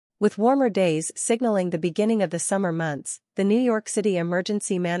With warmer days signaling the beginning of the summer months, the New York City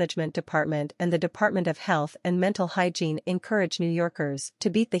Emergency Management Department and the Department of Health and Mental Hygiene encourage New Yorkers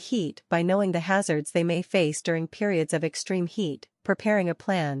to beat the heat by knowing the hazards they may face during periods of extreme heat, preparing a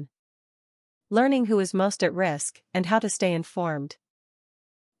plan, learning who is most at risk, and how to stay informed.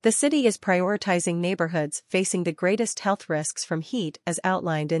 The city is prioritizing neighborhoods facing the greatest health risks from heat as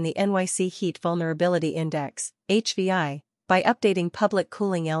outlined in the NYC Heat Vulnerability Index, HVI, by updating public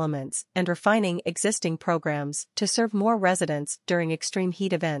cooling elements and refining existing programs to serve more residents during extreme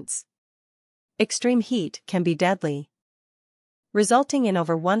heat events. Extreme heat can be deadly, resulting in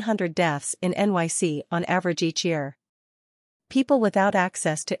over 100 deaths in NYC on average each year. People without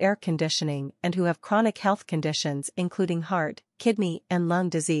access to air conditioning and who have chronic health conditions including heart, kidney, and lung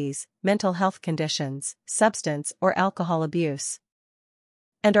disease, mental health conditions, substance or alcohol abuse,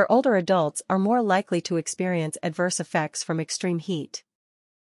 and our older adults are more likely to experience adverse effects from extreme heat.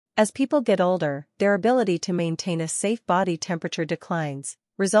 As people get older, their ability to maintain a safe body temperature declines,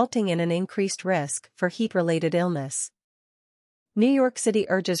 resulting in an increased risk for heat-related illness. New York City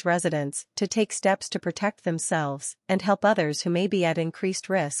urges residents to take steps to protect themselves and help others who may be at increased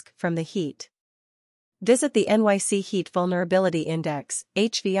risk from the heat. Visit the NYC Heat Vulnerability Index,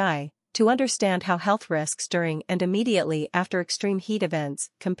 HVI, to understand how health risks during and immediately after extreme heat events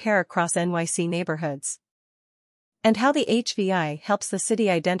compare across NYC neighborhoods, and how the HVI helps the city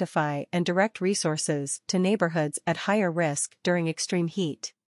identify and direct resources to neighborhoods at higher risk during extreme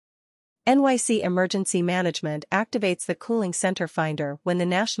heat. NYC Emergency Management activates the Cooling Center Finder when the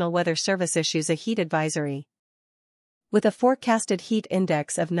National Weather Service issues a heat advisory. With a forecasted heat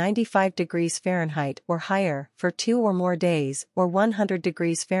index of 95 degrees Fahrenheit or higher for 2 or more days or 100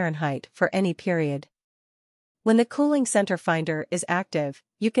 degrees Fahrenheit for any period. When the Cooling Center Finder is active,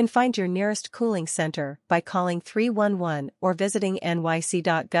 you can find your nearest cooling center by calling 311 or visiting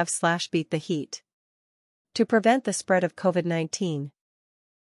nyc.gov/beattheheat. To prevent the spread of COVID-19,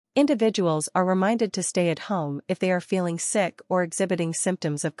 individuals are reminded to stay at home if they are feeling sick or exhibiting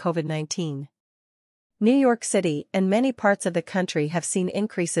symptoms of COVID-19. New York City and many parts of the country have seen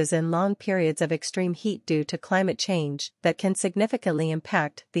increases in long periods of extreme heat due to climate change that can significantly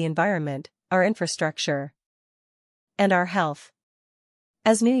impact the environment, our infrastructure, and our health.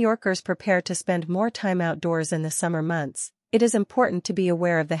 As New Yorkers prepare to spend more time outdoors in the summer months, it is important to be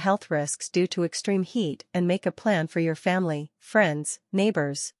aware of the health risks due to extreme heat and make a plan for your family, friends,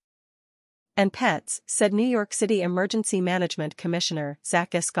 neighbors, and pets, said New York City Emergency Management Commissioner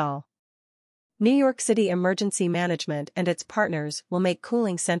Zach Escall. New York City Emergency Management and its partners will make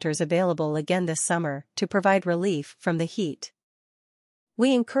cooling centers available again this summer to provide relief from the heat.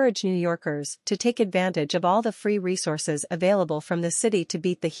 We encourage New Yorkers to take advantage of all the free resources available from the city to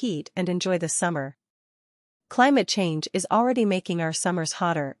beat the heat and enjoy the summer. Climate change is already making our summers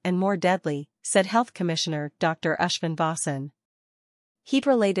hotter and more deadly, said Health Commissioner Dr. Ashwin Vasan.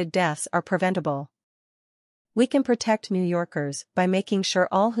 Heat-related deaths are preventable. We can protect New Yorkers by making sure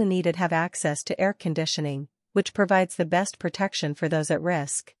all who need it have access to air conditioning, which provides the best protection for those at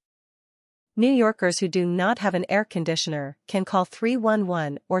risk. New Yorkers who do not have an air conditioner can call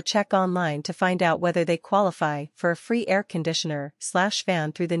 311 or check online to find out whether they qualify for a free air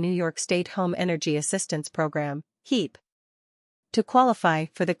conditioner/fan through the New York State Home Energy Assistance Program, HEAP. To qualify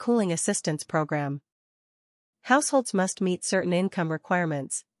for the Cooling Assistance Program, households must meet certain income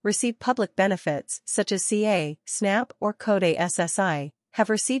requirements, receive public benefits such as CA, SNAP or Code SSI, have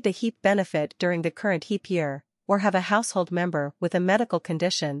received a HEAP benefit during the current HEAP year, or have a household member with a medical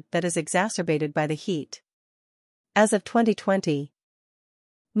condition that is exacerbated by the heat. As of 2020,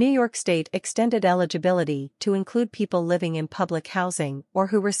 New York State extended eligibility to include people living in public housing or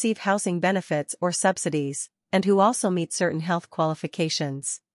who receive housing benefits or subsidies, and who also meet certain health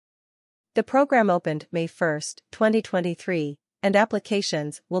qualifications. The program opened May 1, 2023, and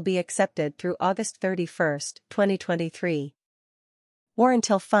applications will be accepted through August 31, 2023, or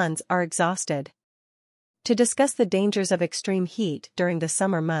until funds are exhausted. To discuss the dangers of extreme heat during the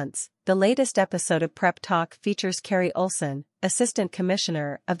summer months, the latest episode of Prep Talk features Carrie Olson, Assistant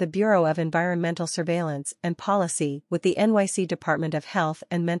Commissioner of the Bureau of Environmental Surveillance and Policy with the NYC Department of Health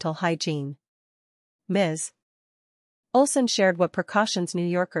and Mental Hygiene. Ms. Olson shared what precautions New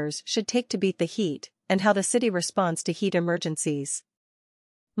Yorkers should take to beat the heat, and how the city responds to heat emergencies.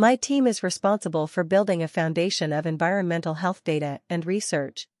 My team is responsible for building a foundation of environmental health data and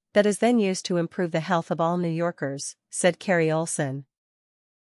research that is then used to improve the health of all New Yorkers, said Carrie Olson,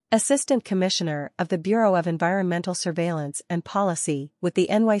 Assistant Commissioner of the Bureau of Environmental Surveillance and Policy with the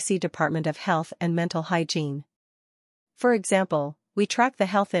NYC Department of Health and Mental Hygiene. For example, we track the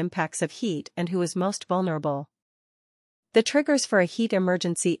health impacts of heat and who is most vulnerable. The triggers for a heat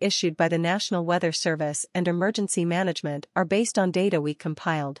emergency issued by the National Weather Service and Emergency Management are based on data we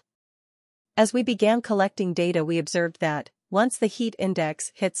compiled. As we began collecting data, we observed that, once the heat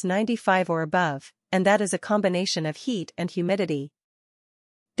index hits 95 or above, and that is a combination of heat and humidity,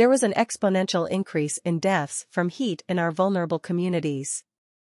 there was an exponential increase in deaths from heat in our vulnerable communities.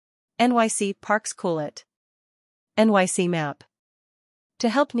 NYC Parks Cool It. NYC Map. To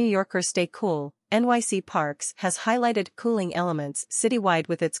help New Yorkers stay cool, NYC Parks has highlighted cooling elements citywide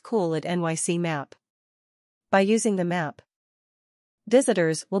with its Cool It NYC map. By using the map,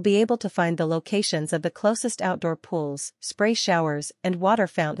 visitors will be able to find the locations of the closest outdoor pools, spray showers, and water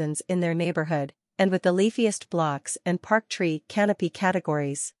fountains in their neighborhood, and with the leafiest blocks and park tree canopy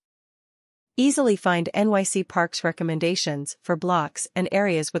categories. Easily find NYC Parks recommendations for blocks and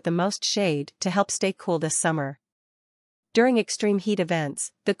areas with the most shade to help stay cool this summer. During extreme heat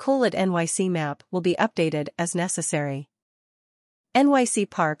events, the Cool It NYC map will be updated as necessary. NYC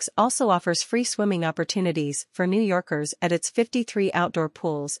Parks also offers free swimming opportunities for New Yorkers at its 53 outdoor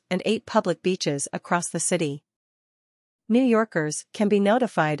pools and 8 public beaches across the city. New Yorkers can be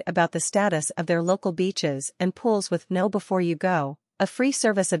notified about the status of their local beaches and pools with Know Before You Go, a free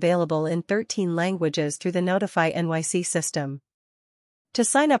service available in 13 languages through the Notify NYC system. To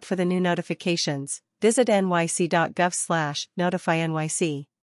sign up for the new notifications, visit nyc.gov/notifynyc.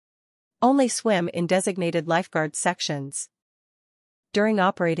 Only swim in designated lifeguard sections. During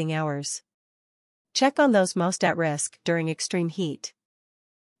operating hours, check on those most at risk during extreme heat.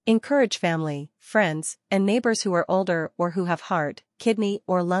 Encourage family, friends, and neighbors who are older or who have heart, kidney,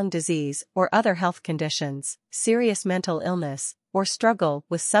 or lung disease or other health conditions, serious mental illness, or struggle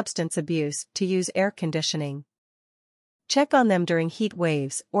with substance abuse to use air conditioning. Check on them during heat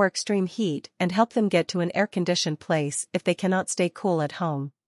waves or extreme heat and help them get to an air-conditioned place if they cannot stay cool at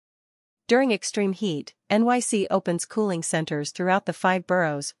home. During extreme heat, NYC opens cooling centers throughout the 5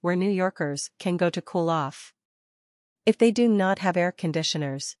 boroughs where New Yorkers can go to cool off. If they do not have air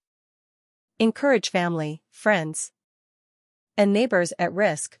conditioners, encourage family, friends, and neighbors at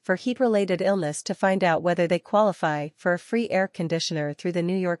risk for heat-related illness to find out whether they qualify for a free air conditioner through the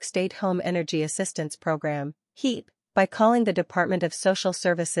New York State Home Energy Assistance Program, HEAP, by calling the Department of Social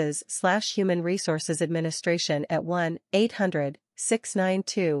Services/Human Resources Administration at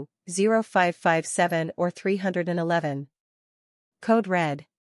 1-800-692-0557 or 311. Code Red.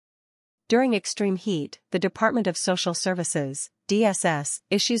 During extreme heat, the Department of Social Services, DSS,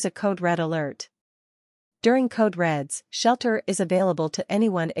 issues a Code Red alert. During Code Reds, shelter is available to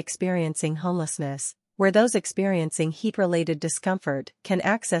anyone experiencing homelessness, where those experiencing heat-related discomfort can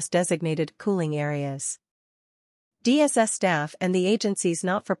access designated cooling areas. DSS staff and the agency's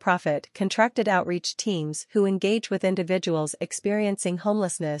not-for-profit contracted outreach teams who engage with individuals experiencing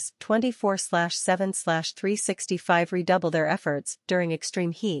homelessness 24/7/365 redouble their efforts during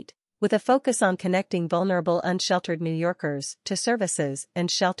extreme heat, with a focus on connecting vulnerable unsheltered New Yorkers to services and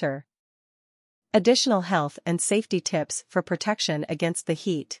shelter. Additional health and safety tips for protection against the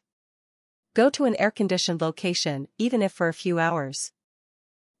heat. Go to an air-conditioned location, even if for a few hours.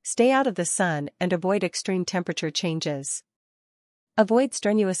 Stay out of the sun and avoid extreme temperature changes. Avoid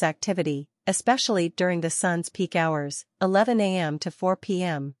strenuous activity, especially during the sun's peak hours, 11 a.m. to 4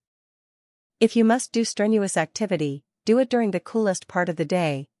 p.m. If you must do strenuous activity, do it during the coolest part of the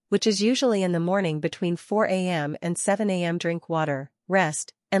day, which is usually in the morning between 4 a.m. and 7 a.m. Drink water,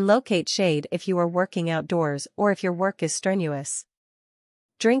 rest, and locate shade if you are working outdoors or if your work is strenuous.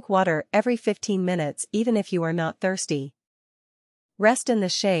 Drink water every 15 minutes even if you are not thirsty. Rest in the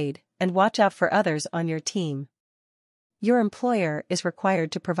shade, and watch out for others on your team. Your employer is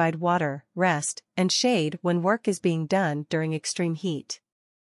required to provide water, rest, and shade when work is being done during extreme heat.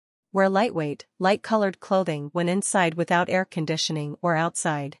 Wear lightweight, light-colored clothing when inside without air conditioning or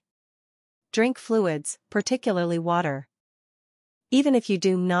outside. Drink fluids, particularly water. Even if you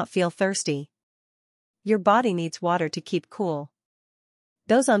do not feel thirsty, your body needs water to keep cool.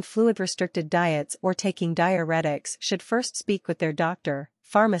 Those on fluid-restricted diets or taking diuretics should first speak with their doctor,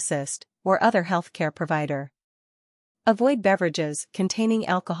 pharmacist, or other healthcare provider. Avoid beverages containing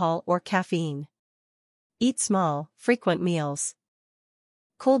alcohol or caffeine. Eat small, frequent meals.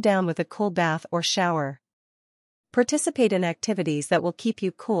 Cool down with a cool bath or shower. Participate in activities that will keep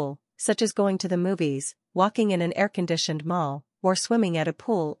you cool, such as going to the movies, walking in an air-conditioned mall, or swimming at a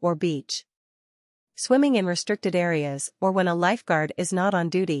pool or beach. Swimming in restricted areas or when a lifeguard is not on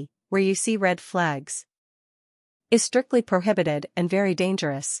duty, where you see red flags, is strictly prohibited and very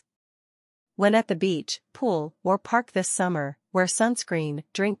dangerous. When at the beach, pool, or park this summer, wear sunscreen,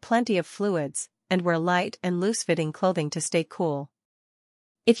 drink plenty of fluids, and wear light and loose-fitting clothing to stay cool.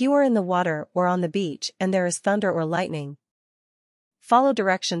 If you are in the water or on the beach and there is thunder or lightning, Follow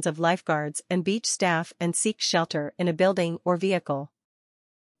directions of lifeguards and beach staff and seek shelter in a building or vehicle.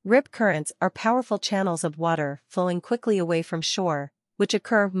 Rip currents are powerful channels of water flowing quickly away from shore, which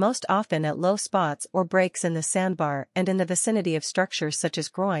occur most often at low spots or breaks in the sandbar and in the vicinity of structures such as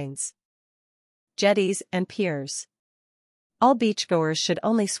groins, jetties, and piers. All beachgoers should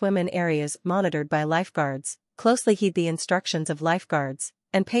only swim in areas monitored by lifeguards, closely heed the instructions of lifeguards,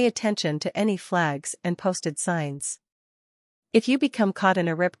 and pay attention to any flags and posted signs. If you become caught in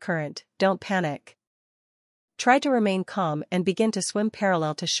a rip current, don't panic. Try to remain calm and begin to swim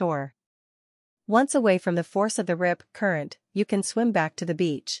parallel to shore. Once away from the force of the rip current, you can swim back to the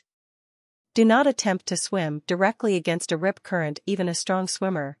beach. Do not attempt to swim directly against a rip current. Even a strong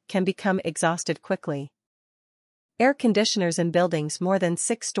swimmer can become exhausted quickly. Air conditioners in buildings more than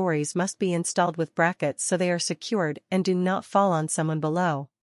 6 stories must be installed with brackets so they are secured and do not fall on someone below.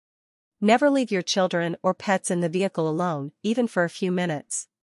 Never leave your children or pets in the vehicle alone, even for a few minutes.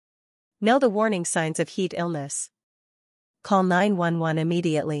 Know the warning signs of heat illness. Call 911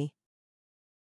 immediately.